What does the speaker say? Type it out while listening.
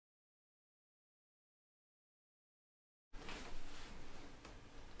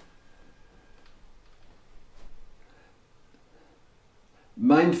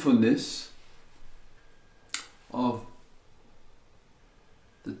mindfulness of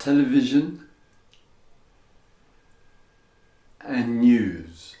the television and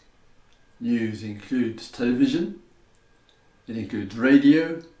news. News includes television, it includes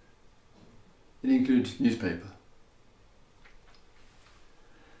radio, it includes newspaper.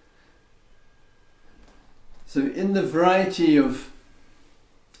 So in the variety of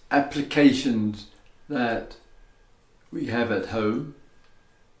applications that we have at home,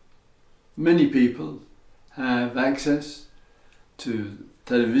 many people have access to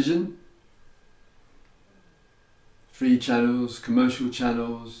television, free channels, commercial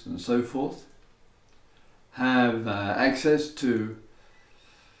channels and so forth, have access to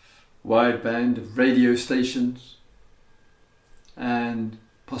wideband of radio stations, and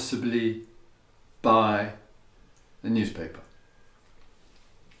possibly buy a newspaper.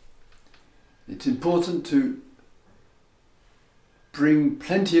 It's important to bring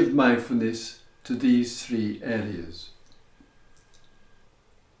plenty of mindfulness to these three areas.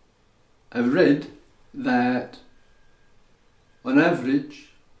 I've read that on average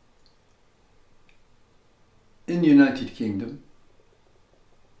in the United Kingdom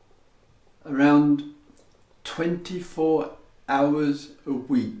around 24 hours a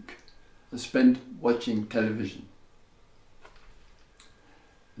week are spent watching television.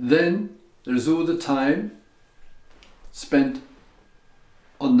 Then there's all the time spent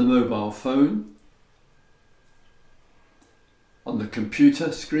on the mobile phone, on the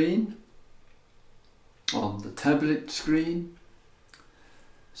computer screen, on the tablet screen.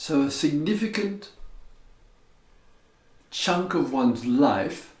 So a significant chunk of one's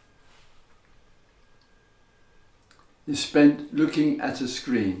life is spent looking at a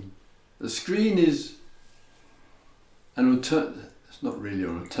screen. The screen is it's not really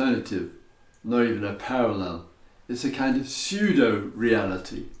an alternative, not even a parallel. It's a kind of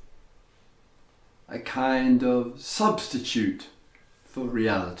pseudo-reality, a kind of substitute for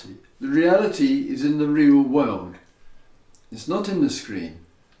reality. The reality is in the real world. It's not in the screen.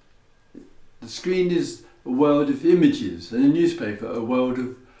 The screen is a world of images, and a newspaper a world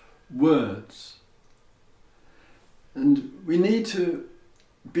of words. And we need to,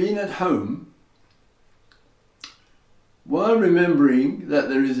 being at home, while remembering that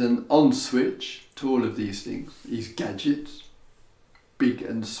there is an on switch to all of these things, these gadgets, big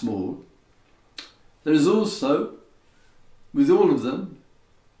and small, there is also, with all of them,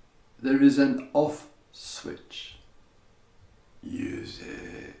 there is an off switch. Use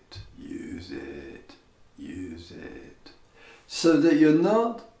it, use it, use it, so that you're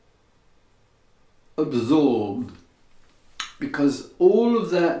not absorbed, because all of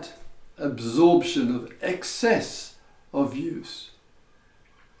that absorption of excess of use,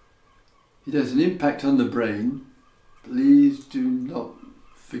 it has an impact on the brain. Please do not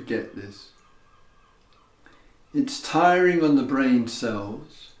forget this. It's tiring on the brain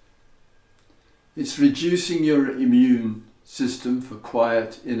cells. It's reducing your immune system for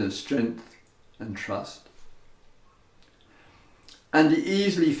quiet inner strength and trust. And it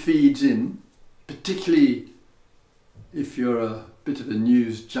easily feeds in, particularly if you're a bit of a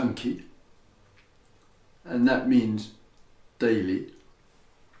news junkie, and that means daily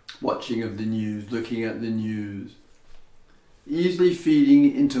watching of the news, looking at the news, easily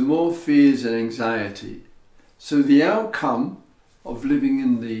feeding into more fears and anxiety. So the outcome of living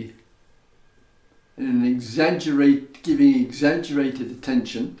giving exaggerated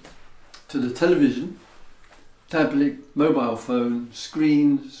attention to the television, tablet, mobile phone,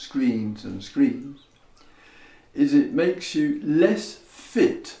 screens, screens and screens, is it makes you less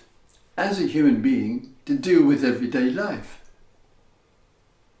fit as a human being to deal with everyday life,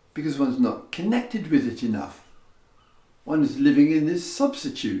 because one's not connected with it enough. One is living in this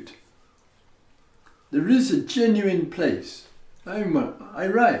substitute. There is a genuine place. I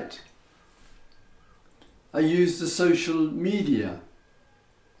write. I use the social media.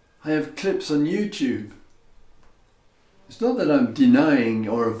 I have clips on YouTube. It's not that I'm denying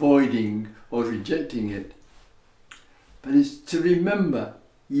or avoiding or rejecting it, but it's to remember,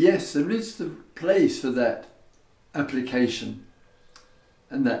 yes, there is the place for that application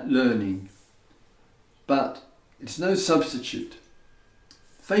and that learning, but it's no substitute.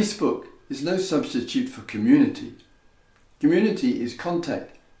 Facebook is no substitute for community. Community is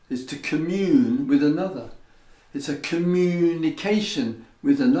contact, is to commune with another. It's a communication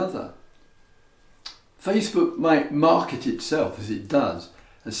with another. Facebook might market itself, as it does,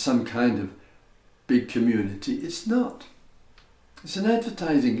 as some kind of big community. It's not. It's an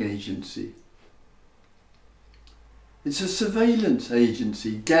advertising agency. It's a surveillance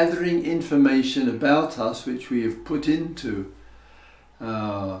agency gathering information about us which we have put into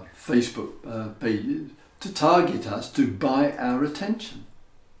Facebook pages to target us, to buy our attention.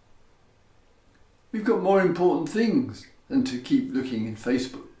 We've got more important things than to keep looking in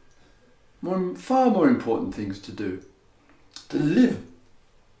Facebook. Far more important things to do. To live.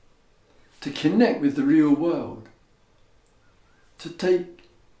 To connect with the real world. To take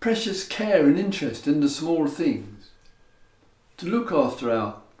precious care and interest in the small things. To look after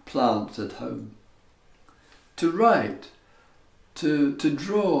our plants at home. To write. To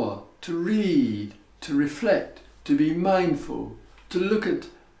draw. To read. To reflect. To be mindful. To look at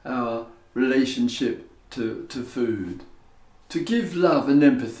our relationship to food. To give love and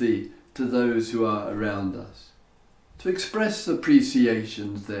empathy to those who are around us. To express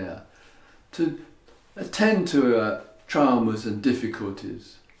appreciations there. To attend to traumas and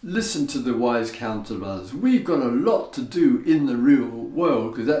difficulties. Listen to the wise counsel of others. We've got a lot to do in the real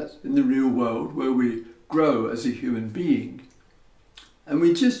world, because that's in the real world where we grow as a human being. And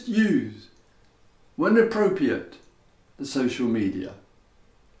we just use, when appropriate, the social media.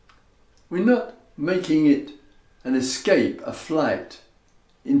 We're not making it an escape, a flight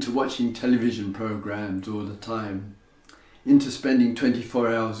into watching television programs all the time, into spending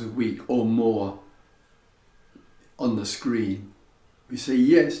 24 hours a week or more on the screen. We say,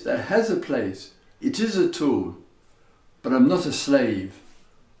 yes, that has a place. It is a tool, but I'm not a slave.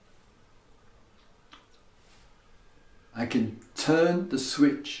 I can turn the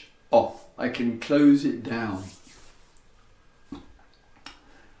switch off. I can close it down.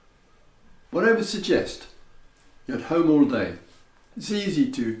 What I would suggest, you're at home all day. It's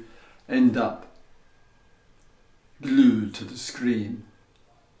easy to end up glued to the screen,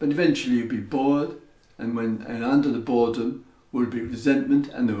 but eventually you'll be bored, and under the boredom will be resentment,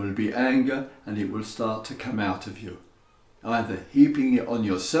 and there will be anger, and it will start to come out of you. Either heaping it on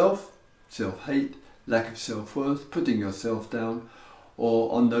yourself, self-hate, lack of self-worth, putting yourself down,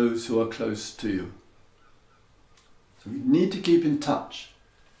 or on those who are close to you. So we need to keep in touch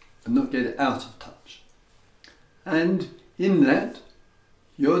and not get out of touch. And in that,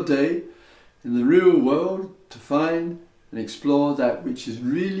 your day in the real world, to find and explore that which is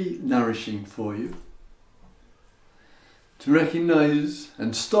really nourishing for you. To recognize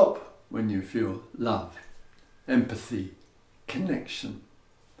and stop when you feel love, empathy, connection,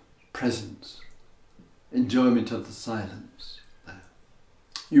 presence, enjoyment of the silence.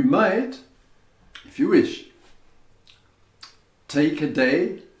 You might, if you wish, take a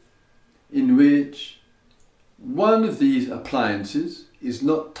day in which one of these appliances is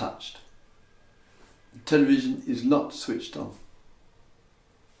not touched. The television is not switched on.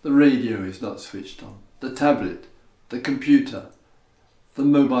 The radio is not switched on. The tablet, the computer, the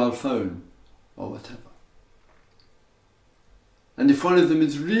mobile phone, or whatever. And if one of them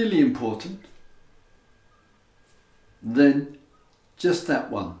is really important, then just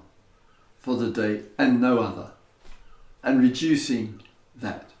that one for the day and no other. And reducing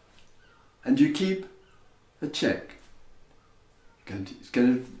that. And you keep a check. It's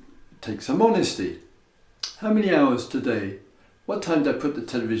going to take some honesty. How many hours today? What time did I put the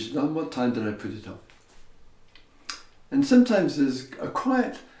television on? What time did I put it off? And sometimes there's a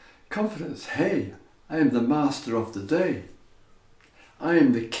quiet confidence. Hey, I am the master of the day. I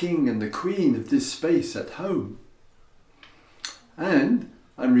am the king and the queen of this space at home. And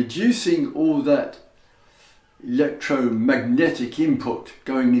I'm reducing all that electromagnetic input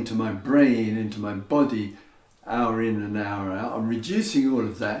going into my brain, into my body, hour in and hour out. I'm reducing all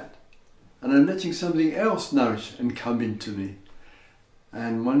of that, and I'm letting something else nourish and come into me.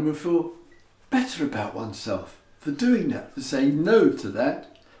 And one will feel better about oneself for doing that, for saying no to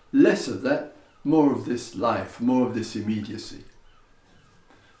that, less of that, more of this life, more of this immediacy.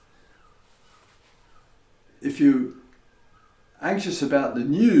 If you're anxious about the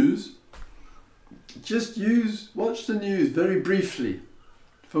news, just watch the news very briefly.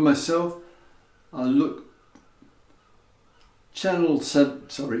 For myself, I'll look channel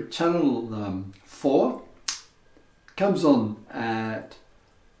 4 comes on at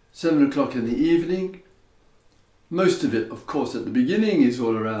 7 o'clock in the evening. Most of it, of course, at the beginning is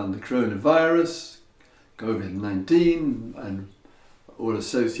all around the coronavirus, COVID-19 and all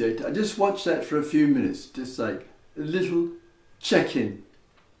associated. I just watch that for a few minutes, just like a little check-in,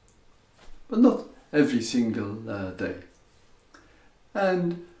 but not every single day.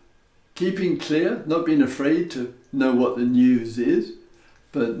 And keeping clear, not being afraid to know what the news is,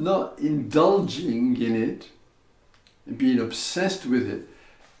 but not indulging in it and being obsessed with it,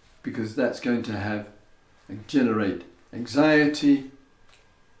 because that's going to generate anxiety,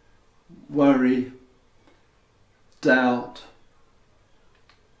 worry, doubt,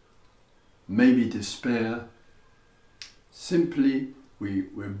 maybe despair. Simply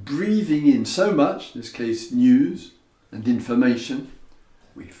we're breathing in so much, in this case news and information,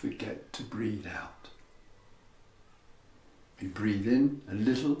 we forget to breathe out. We breathe in a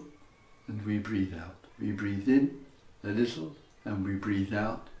little and we breathe out. We breathe in a little and we breathe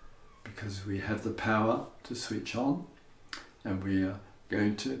out, because we have the power to switch on, and we are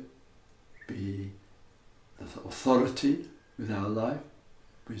going to be the authority with our life,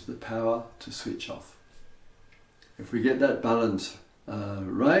 with the power to switch off. If we get that balance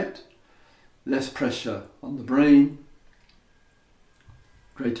right, less pressure on the brain,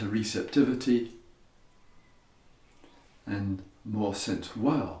 greater receptivity, and more sense of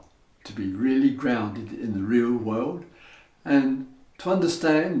wow, to be really grounded in the real world and to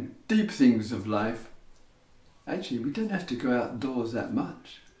understand deep things of life. Actually, we don't have to go outdoors that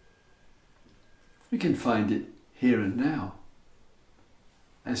much. We can find it here and now,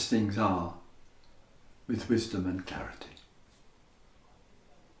 as things are, with wisdom and clarity.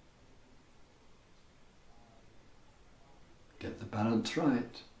 Get the balance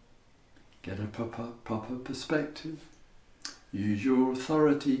right. Get a proper perspective. Use your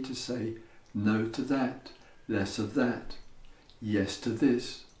authority to say no to that, less of that, yes to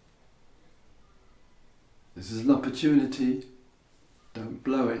this. This is an opportunity. Don't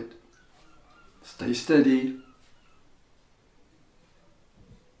blow it. Stay steady.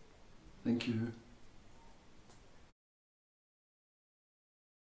 Thank you.